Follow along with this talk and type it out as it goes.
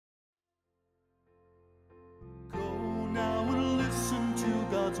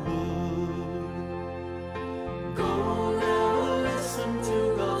word. Go now and listen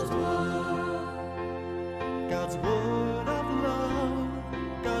to God's word. God's word of love,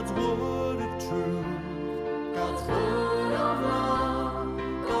 God's word of truth. God's word of love,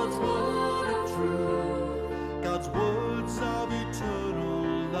 God's word of truth. God's words of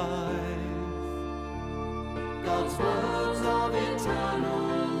eternal life. God's words of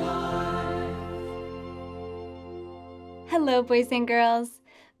eternal life. Hello, boys and girls.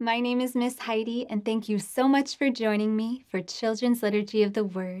 My name is Miss Heidi, and thank you so much for joining me for Children's Liturgy of the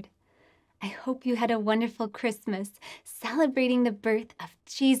Word. I hope you had a wonderful Christmas celebrating the birth of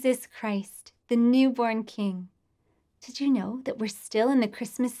Jesus Christ, the newborn King. Did you know that we're still in the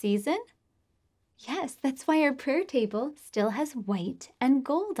Christmas season? Yes, that's why our prayer table still has white and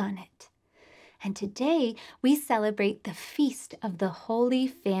gold on it. And today we celebrate the Feast of the Holy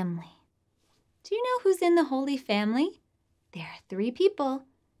Family. Do you know who's in the Holy Family? There are 3 people.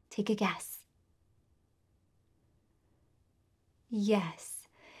 Take a guess. Yes,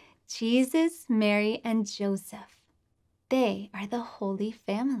 Jesus, Mary, and Joseph. They are the Holy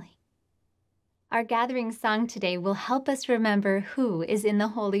Family. Our gathering song today will help us remember who is in the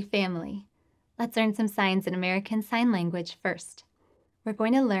Holy Family. Let's learn some signs in American Sign Language first. We're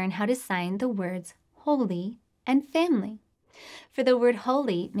going to learn how to sign the words holy and family. For the word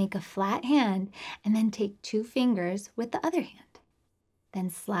holy, make a flat hand and then take 2 fingers with the other hand. Then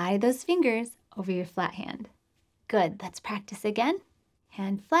slide those fingers over your flat hand. Good, let's practice again.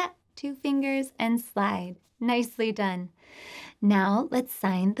 Hand flat, 2 fingers, and slide. Nicely done. Now let's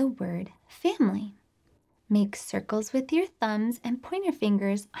sign the word family. Make circles with your thumbs and pointer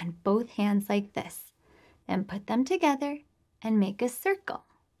fingers on both hands like this. Then put them together and make a circle.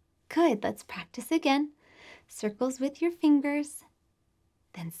 Good, let's practice again. Circles with your fingers,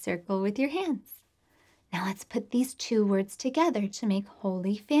 then circle with your hands. Now let's put these 2 words together to make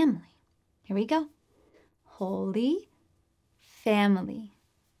Holy Family. Here we go. Holy Family.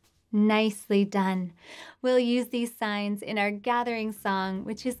 Nicely done. We'll use these signs in our gathering song,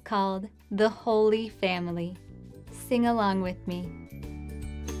 which is called The Holy Family. Sing along with me.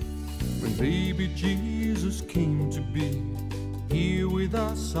 When baby Jesus came to be here with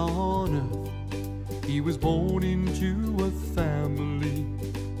us on earth, he was born into a family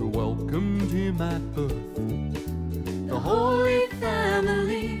who welcomed him at birth. The Holy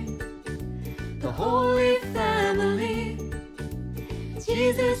Family, the Holy Family.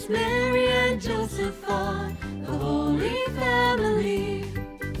 Jesus, Mary, and Joseph are the Holy Family.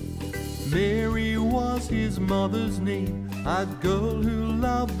 Mary was his mother's name, a girl who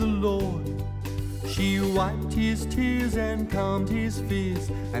loved the Lord. She wiped his tears and calmed his fears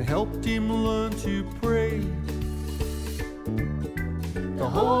and helped him learn to pray. The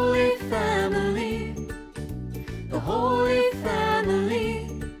Holy Family, the Holy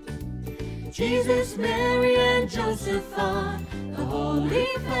Family. Jesus, Mary, and Joseph are the Holy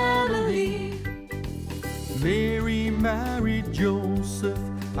Family. Mary married Joseph,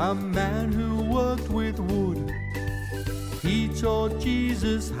 a man who worked with wood. He taught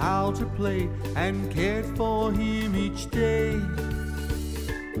Jesus how to play and cared for him each day.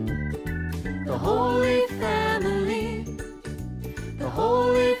 The Holy Family, the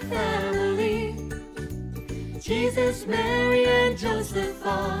Holy Family. Jesus, Mary, and Joseph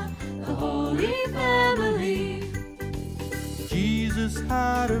are the Holy Family. Jesus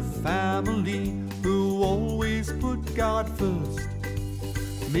had a family who always put God first.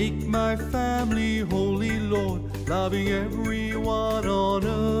 Make my family holy, Lord, loving everyone on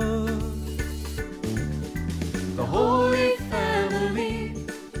earth. The Holy Family,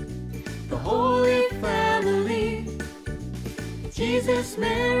 the Holy Family. Jesus,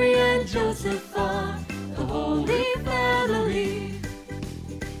 Mary, and Joseph are the Holy Family.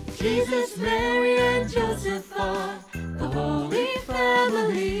 Jesus, Mary, and Joseph are the Holy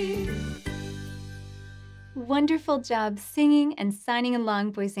Family. Wonderful job singing and signing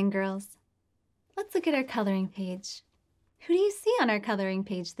along, boys and girls. Let's look at our coloring page. Who do you see on our coloring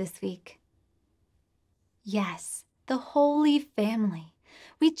page this week? Yes, the Holy Family.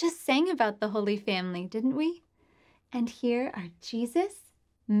 We just sang about the Holy Family, didn't we? And here are Jesus,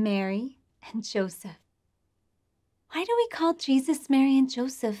 Mary, and Joseph. Why do we call Jesus, Mary, and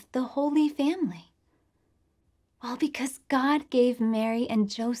Joseph the Holy Family? Well, because God gave Mary and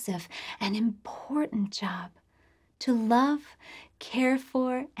Joseph an important job to love, care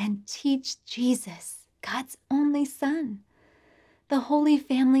for, and teach Jesus, God's only Son. The Holy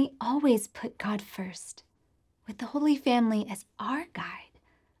Family always put God first. With the Holy Family as our guide,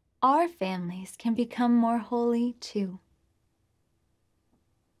 our families can become more holy too.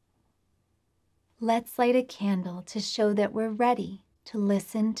 Let's light a candle to show that we're ready to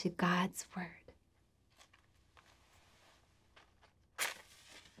listen to God's Word.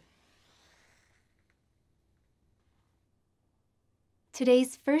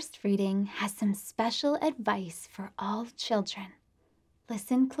 Today's first reading has some special advice for all children.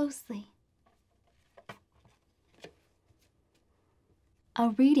 Listen closely. A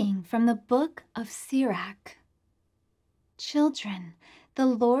reading from the book of Sirach. Children, the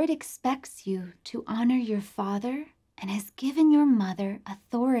Lord expects you to honor your father and has given your mother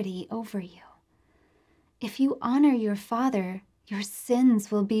authority over you. If you honor your father, your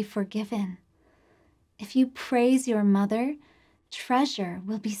sins will be forgiven. If you praise your mother, treasure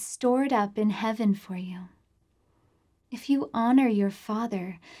will be stored up in heaven for you. If you honor your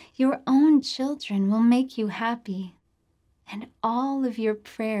father, your own children will make you happy, and all of your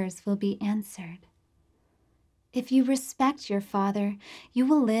prayers will be answered. If you respect your father, you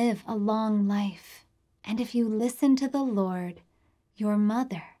will live a long life, and if you listen to the Lord, your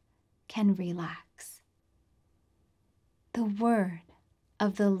mother can relax. The word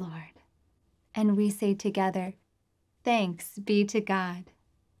of the Lord. And we say together, thanks be to God.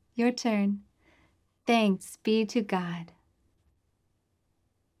 Your turn. Thanks be to God.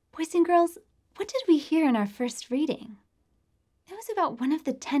 Boys and girls, what did we hear in our first reading? It was about one of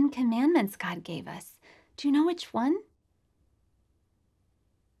the 10 commandments God gave us. Do you know which one?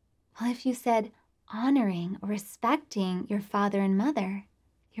 Well, if you said honoring or respecting your father and mother,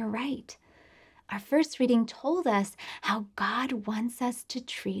 you're right. Our first reading told us how God wants us to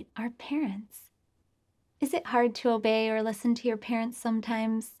treat our parents. Is it hard to obey or listen to your parents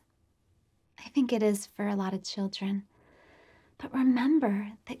sometimes? I think it is for a lot of children. But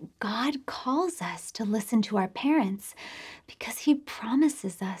remember that God calls us to listen to our parents because He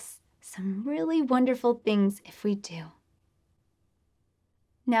promises us some really wonderful things if we do.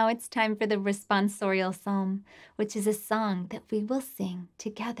 Now it's time for the responsorial psalm, which is a song that we will sing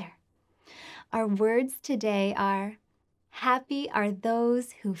together. Our words today are, happy are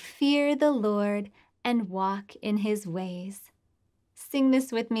those who fear the Lord and walk in His ways. Sing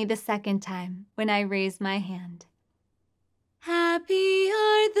this with me the second time when I raise my hand. Happy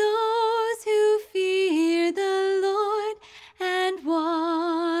are those who fear the Lord and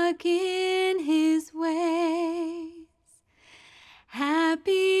walk in His ways.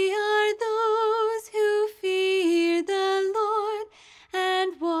 Happy are those who fear the Lord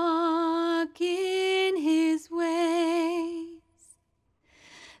and walk in His ways.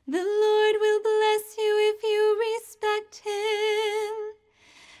 The Lord will bless you if you respect Him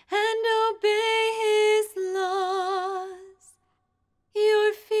and obey His laws.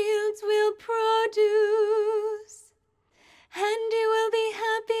 Your fields will produce, and you will be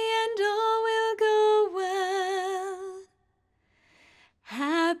happy, and all will go well.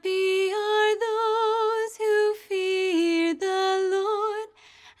 Happy are those who fear the Lord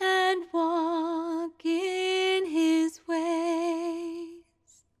and walk in His ways.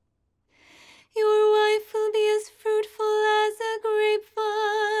 Your wife will be as fruitful as a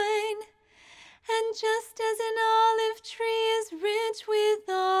grapevine, and just as an olive tree is rich with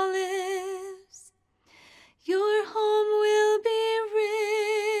olives, your home will be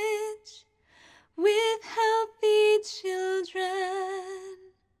rich with healthy children.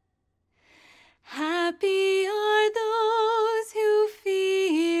 Happy are those who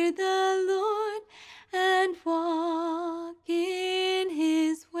fear the Lord and walk in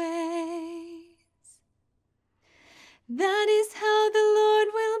His ways. That is how the Lord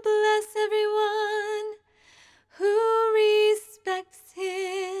will bless everyone who respects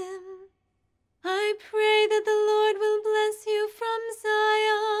Him. I pray that the Lord will bless you from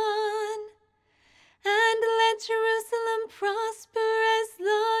Zion and let Jerusalem prosper as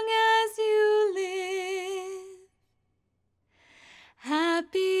long as you live.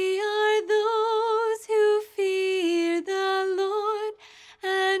 Happy are those who fear the Lord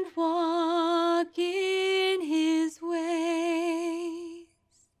and walk in His ways.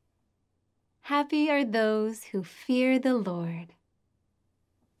 Happy are those who fear the Lord.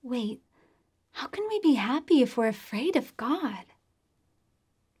 Wait, how can we be happy if we're afraid of God?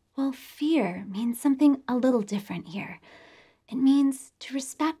 Well, fear means something a little different here. It means to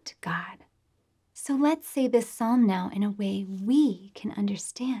respect God. So let's say this psalm now in a way we can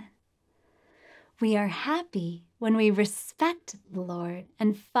understand. We are happy when we respect the Lord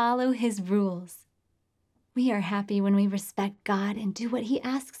and follow His rules. We are happy when we respect God and do what He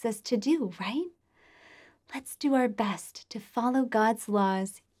asks us to do, right? Let's do our best to follow God's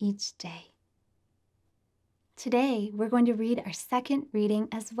laws each day. Today, we're going to read our second reading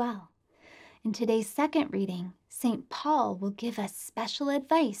as well. In today's second reading, St. Paul will give us special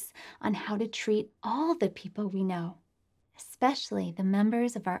advice on how to treat all the people we know, especially the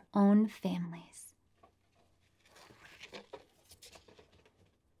members of our own families.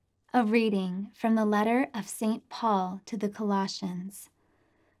 A reading from the letter of St. Paul to the Colossians.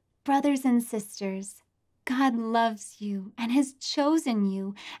 Brothers and sisters, God loves you and has chosen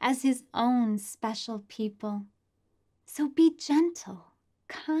you as his own special people. So be gentle,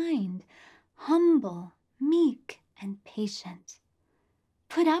 kind, humble, meek, and patient.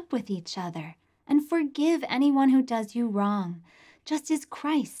 Put up with each other and forgive anyone who does you wrong, just as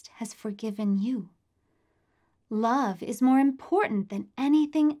Christ has forgiven you. Love is more important than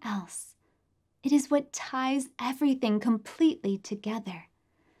anything else. It is what ties everything completely together.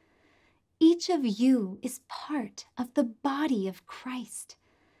 Each of you is part of the body of Christ,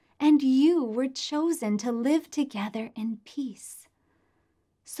 and you were chosen to live together in peace.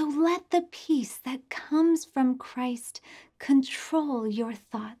 So let the peace that comes from Christ control your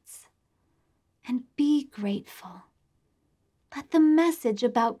thoughts, and be grateful. Let the message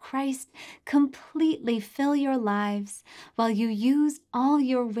about Christ completely fill your lives while you use all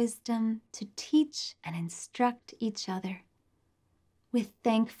your wisdom to teach and instruct each other. With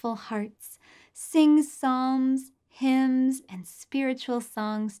thankful hearts, sing psalms, hymns, and spiritual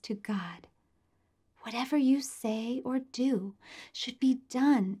songs to God. Whatever you say or do should be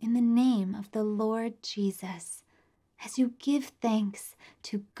done in the name of the Lord Jesus, as you give thanks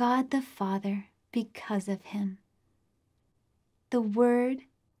to God the Father because of him. The word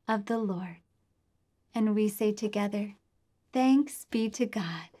of the Lord. And we say together, thanks be to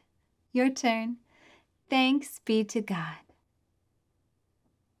God. Your turn. Thanks be to God.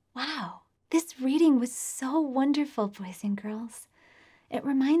 Wow, this reading was so wonderful, boys and girls. It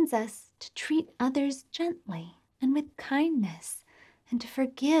reminds us to treat others gently and with kindness, and to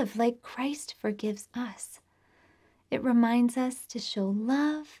forgive like Christ forgives us. It reminds us to show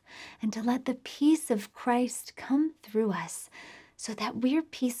love and to let the peace of Christ come through us so that we're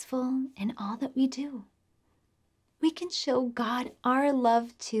peaceful in all that we do. We can show God our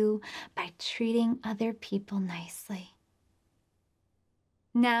love too by treating other people nicely.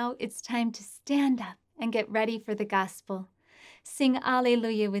 Now it's time to stand up and get ready for the gospel. Sing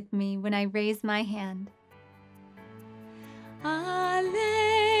Alleluia with me when I raise my hand. Alleluia,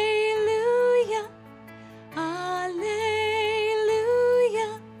 alleluia,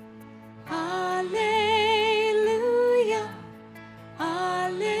 alleluia,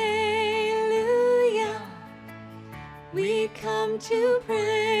 alleluia. We come to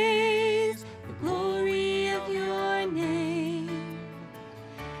praise the glory of your name,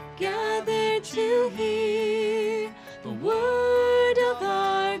 gathered to hear the word of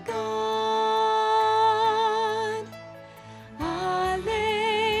our God.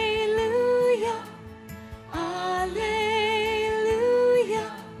 Alleluia, alleluia,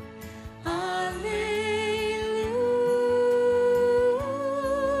 alleluia.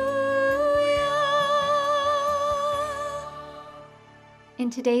 In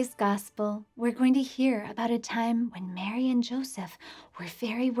today's gospel, we're going to hear about a time when Mary and Joseph were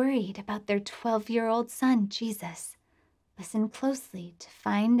very worried about their 12-year-old son, Jesus. Listen closely to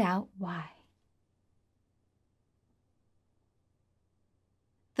find out why.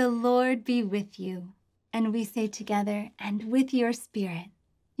 The Lord be with you, and we say together, and with your spirit.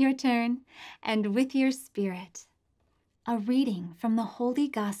 Your turn, and with your spirit. A reading from the Holy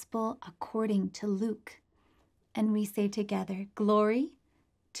Gospel according to Luke. And we say together, glory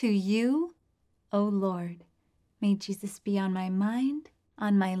to you, O Lord. May Jesus be on my mind,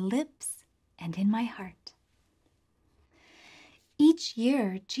 on my lips, and in my heart. Each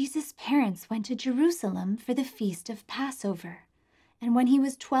year, Jesus' parents went to Jerusalem for the feast of Passover. And when he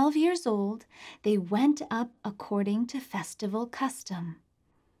was 12 years old, they went up according to festival custom.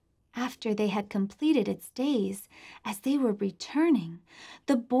 After they had completed its days, as they were returning,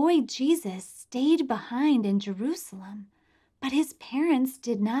 the boy Jesus stayed behind in Jerusalem, but his parents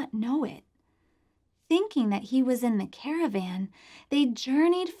did not know it. Thinking that he was in the caravan, they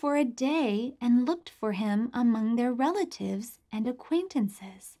journeyed for a day and looked for him among their relatives and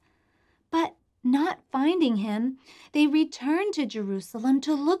acquaintances. But not finding him, they returned to Jerusalem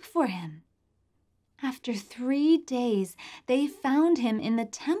to look for him. After 3 days, they found him in the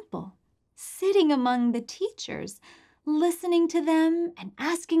temple, sitting among the teachers, listening to them and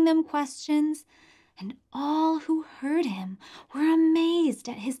asking them questions. And all who heard him were amazed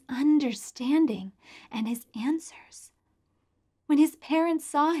at his understanding and his answers. When his parents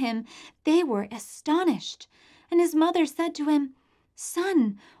saw him, they were astonished. And his mother said to him,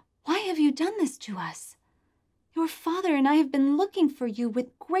 "Son, why have you done this to us? Your father and I have been looking for you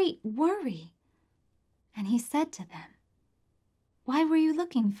with great worry." And he said to them, "Why were you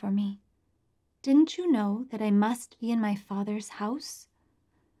looking for me? "Didn't you know that I must be in my Father's house?"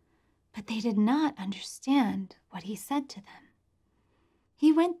 But they did not understand what he said to them.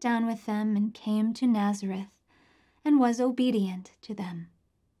 He went down with them and came to Nazareth and was obedient to them.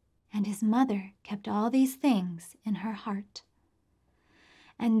 And his mother kept all these things in her heart.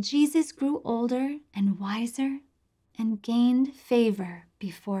 And Jesus grew older and wiser and gained favor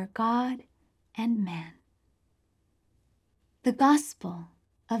before God and man. The Gospel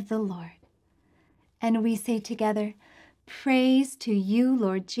of the Lord. And we say together, "Praise to you,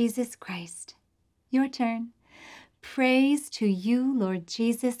 Lord Jesus Christ." Your turn. Praise to you, Lord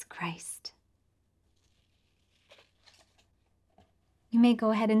Jesus Christ. You may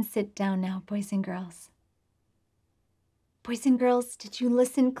go ahead and sit down now, boys and girls. Boys and girls, did you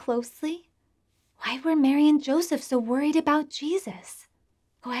listen closely? Why were Mary and Joseph so worried about Jesus?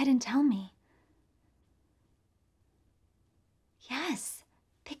 Go ahead and tell me. Yes,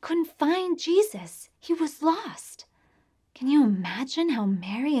 they couldn't find Jesus. He was lost. Can you imagine how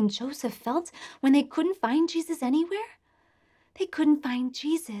Mary and Joseph felt when they couldn't find Jesus anywhere? They couldn't find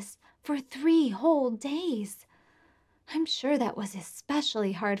Jesus for 3 whole days. I'm sure that was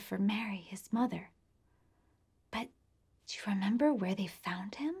especially hard for Mary, his mother. But do you remember where they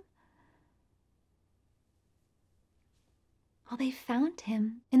found him? Well, they found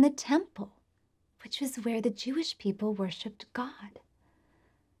him in the temple, which was where the Jewish people worshipped God.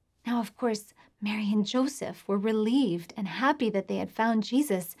 Now, of course, Mary and Joseph were relieved and happy that they had found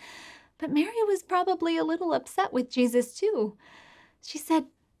Jesus, but Mary was probably a little upset with Jesus too. She said,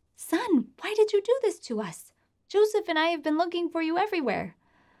 "Son, why did you do this to us? Joseph and I have been looking for you everywhere."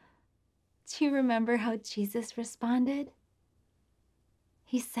 Do you remember how Jesus responded?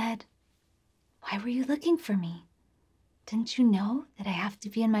 He said, "Why were you looking for me? Didn't you know that I have to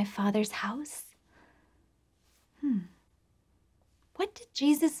be in my Father's house?" What did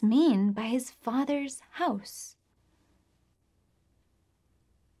Jesus mean by his Father's house?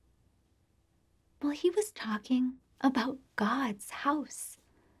 Well, he was talking about God's house.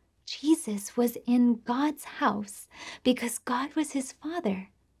 Jesus was in God's house because God was his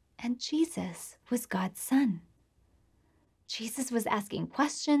Father and Jesus was God's Son. Jesus was asking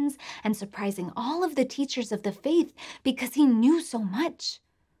questions and surprising all of the teachers of the faith because he knew so much.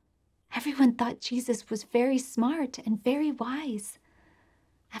 Everyone thought Jesus was very smart and very wise.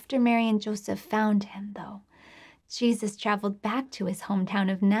 After Mary and Joseph found him, though, Jesus traveled back to his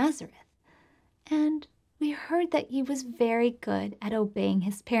hometown of Nazareth, and we heard that he was very good at obeying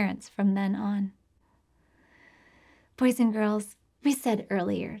his parents from then on. Boys and girls, we said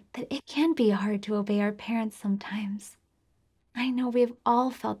earlier that it can be hard to obey our parents sometimes. I know we've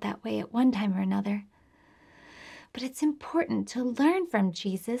all felt that way at one time or another. But it's important to learn from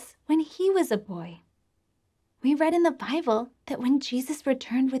Jesus when he was a boy. We read in the Bible that when Jesus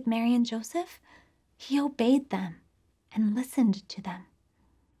returned with Mary and Joseph, he obeyed them and listened to them.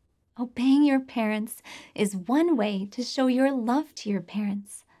 Obeying your parents is one way to show your love to your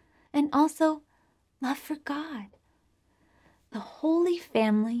parents and also love for God. The Holy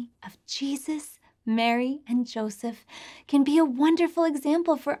Family of Jesus, Mary, and Joseph can be a wonderful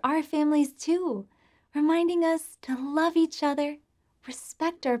example for our families too, reminding us to love each other,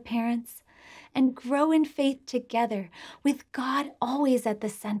 respect our parents, and grow in faith together with God always at the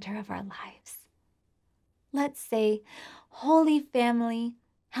center of our lives. Let's say, Holy Family,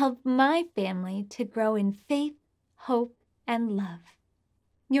 help my family to grow in faith, hope, and love.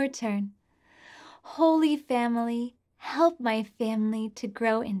 Your turn. Holy Family, help my family to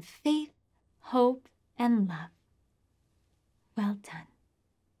grow in faith, hope, and love. Well done.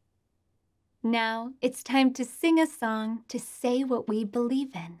 Now it's time to sing a song to say what we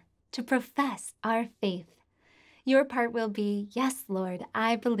believe in, to profess our faith. Your part will be, "Yes, Lord,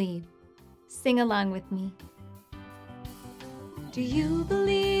 I believe." Sing along with me. Do you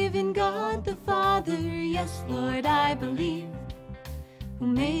believe in God the Father? Yes, Lord, I believe. Who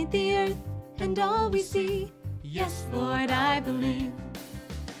made the earth and all we see? Yes, Lord, I believe.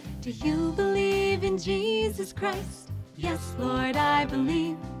 Do you believe in Jesus Christ? Yes, Lord, I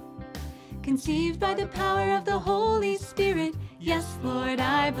believe. Conceived by the power of the Holy Spirit? Yes, Lord,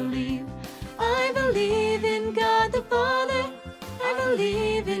 I believe. I believe in God the Father. I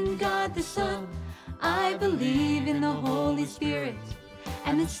believe in God the Son. I believe in the Holy Spirit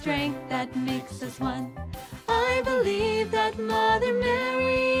and the strength that makes us one. I believe that Mother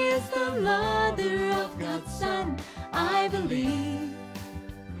Mary is the mother of God's Son. I believe,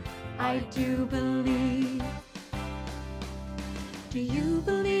 I do believe. Do you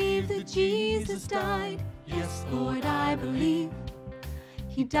believe that Jesus died? Yes, Lord, I believe.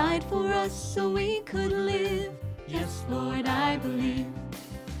 He died for us so we could live. Yes, Lord, I believe.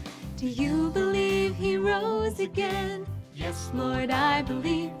 Do you believe rose again. Yes, Lord, I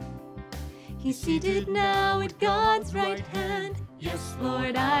believe. He's seated now at God's right hand. Yes,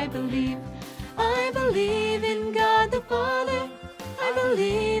 Lord, I believe. I believe in God the Father. I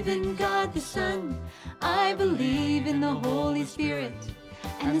believe in God the Son. I believe in the Holy Spirit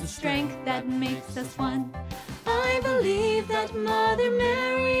and the strength that makes us one. I believe that Mother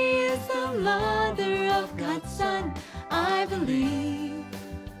Mary is the mother of God's Son. I believe.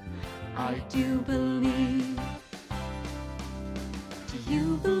 I do believe. Do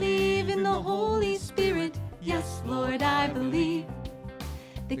you believe in the Holy Spirit? Yes, Lord, I believe.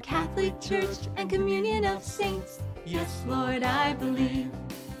 The Catholic Church and communion of saints. Yes, Lord, I believe.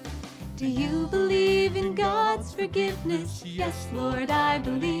 Do you believe in God's forgiveness? Yes, Lord, I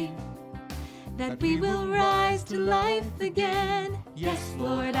believe. That we will rise to life again. Yes,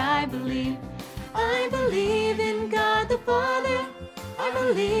 Lord, I believe. I believe in God the Father. I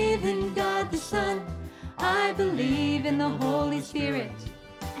believe in God the Son. I believe in the Holy Spirit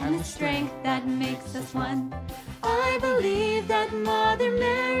and the strength that makes us one. I believe that Mother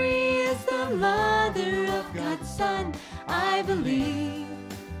Mary is the mother of God's Son. I believe.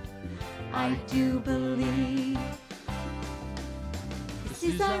 I do believe. This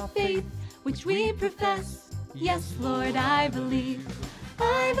is our faith which we profess. Yes, Lord, I believe.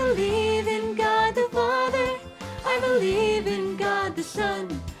 I believe in God the Father. I believe in God the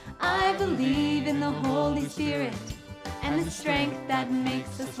Son. I believe in the Holy Spirit and the strength that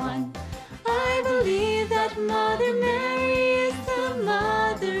makes us one. I believe that Mother Mary is the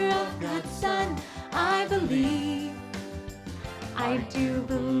mother of God's Son. I believe. I do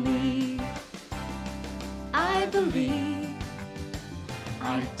believe. I believe.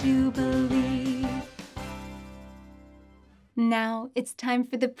 I do believe. Now it's time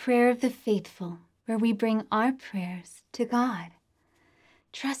for the prayer of the faithful, where we bring our prayers to God.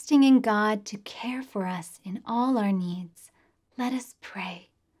 Trusting in God to care for us in all our needs, let us pray.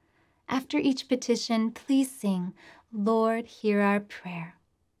 After each petition, please sing, Lord, hear our prayer.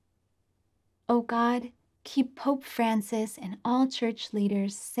 O God, keep Pope Francis and all church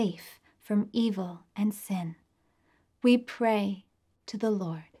leaders safe from evil and sin. We pray to the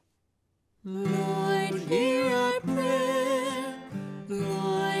Lord. Lord, hear our prayer.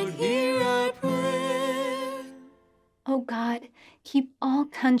 Lord, hear our prayer. O God, keep all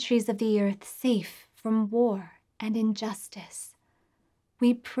countries of the earth safe from war and injustice.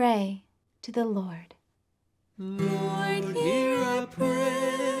 We pray to the Lord. Lord, hear our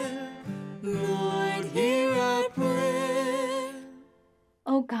prayer. Lord, hear our prayer.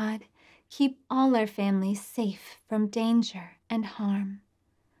 O God, keep all our families safe from danger and harm.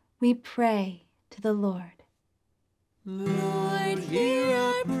 We pray to the Lord. Lord, hear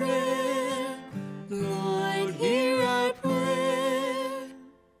our prayer. Lord, hear our prayer.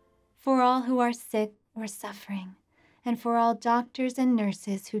 For all who are sick or suffering, and for all doctors and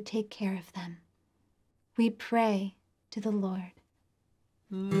nurses who take care of them, we pray to the Lord.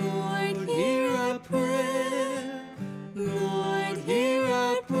 Lord, hear our prayer. Lord, hear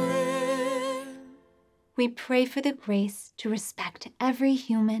our prayer. We pray for the grace to respect every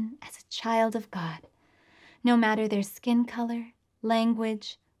human as a child of God, no matter their skin color,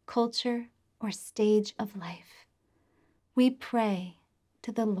 language, culture, or stage of life. We pray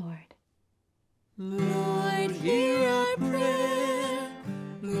to the Lord. Lord, hear our prayer.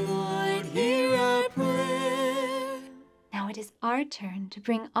 Lord, hear our prayer. Now it is our turn to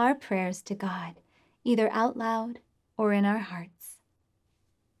bring our prayers to God, either out loud or in our hearts.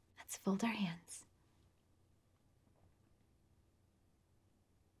 Let's fold our hands.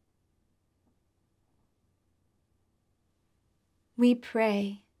 We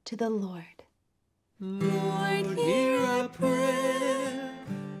pray to the Lord. Lord, hear our prayer.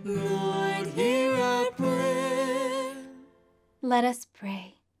 Lord, hear our prayer. Let us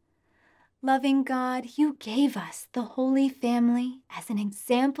pray. Loving God, you gave us the Holy Family as an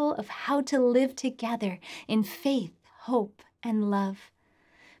example of how to live together in faith, hope, and love.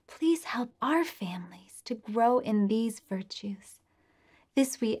 Please help our families to grow in these virtues.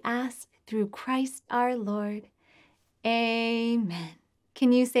 This we ask through Christ our Lord. Amen.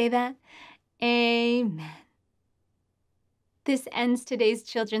 Can you say that? Amen. This ends today's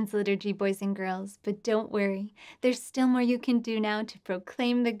Children's Liturgy, boys and girls, but don't worry. There's still more you can do now to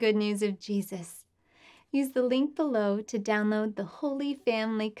proclaim the good news of Jesus. Use the link below to download the Holy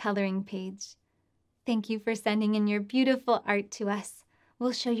Family coloring page. Thank you for sending in your beautiful art to us.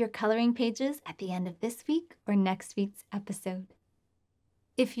 We'll show your coloring pages at the end of this week or next week's episode.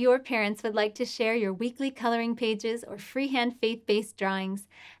 If your parents would like to share your weekly coloring pages or freehand faith-based drawings,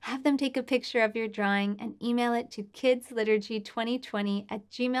 have them take a picture of your drawing and email it to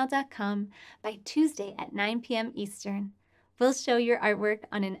kidsliturgy2020@gmail.com by Tuesday at 9 p.m. Eastern. We'll show your artwork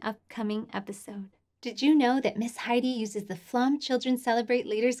on an upcoming episode. Did you know that Miss Heidi uses the Flom Children Celebrate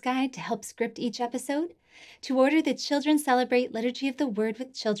Leaders Guide to help script each episode? To order the Children Celebrate Liturgy of the Word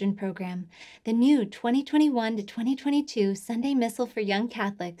with Children program, the new 2021 to 2022 Sunday Missal for Young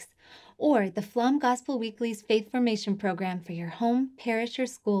Catholics, or the Flom Gospel Weekly's Faith Formation program for your home, parish, or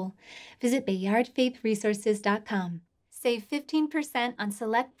school, visit bayardfaithresources.com. Save 15% on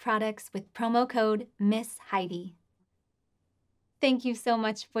select products with promo code Miss Heidi. Thank you so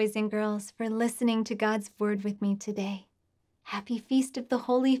much, boys and girls, for listening to God's Word with me today. Happy Feast of the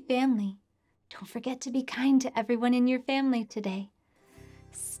Holy Family. Don't forget to be kind to everyone in your family today.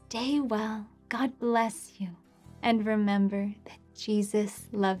 Stay well, God bless you, and remember that Jesus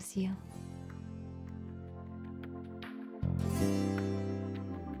loves you.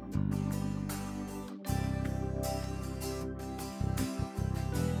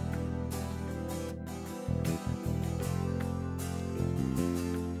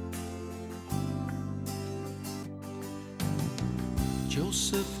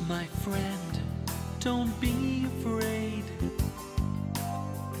 Joseph, my friend, don't be afraid,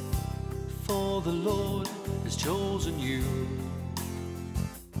 for the Lord has chosen you.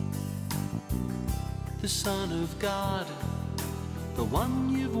 The Son of God, the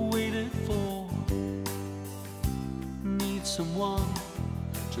one you've waited for, needs someone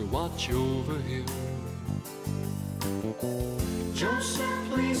to watch over him. Joseph,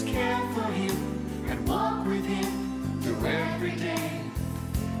 please care for him and walk with him through every day.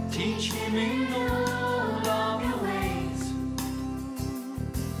 Teach him in all of your ways.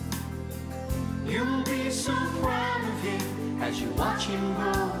 You'll be so proud of him as you watch him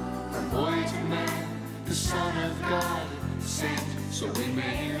grow from boy to man, the Son of God sent so we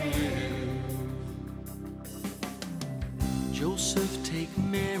may live. Joseph, take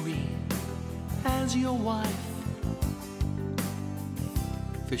Mary as your wife,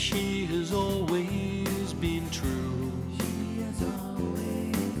 for she has always been true.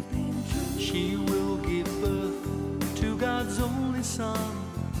 She will give birth to God's only Son,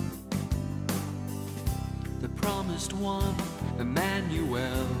 the promised one,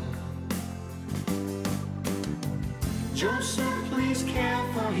 Emmanuel. Joseph, please care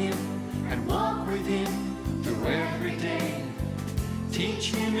for him and walk with him through every day.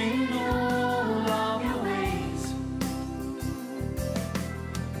 Teach him in all of your ways.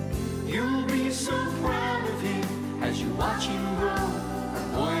 You'll be so proud of him as you watch him grow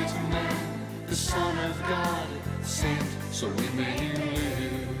from boy to man, the Son of God sent so we may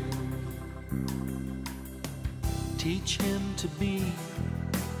live. Teach him to be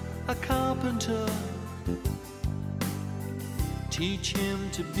a carpenter. Teach him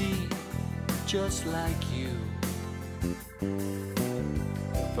to be just like you.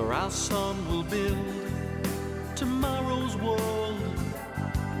 For our son will build tomorrow's world.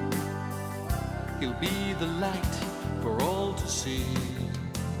 He'll be the light for all to see.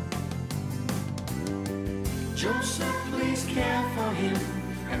 Joseph, please care for him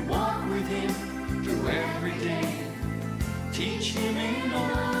and walk with him through every day. Teach him in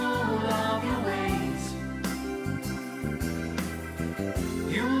all of your ways.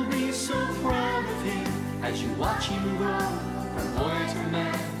 You'll be so proud of him as you watch him grow from boy to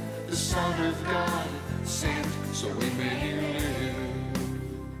man, the Son of God sent so we may live.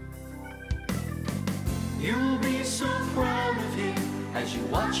 You'll be so proud of him as you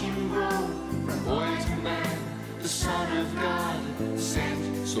watch him grow from boy to man, the Son of God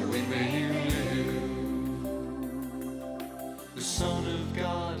sent so we may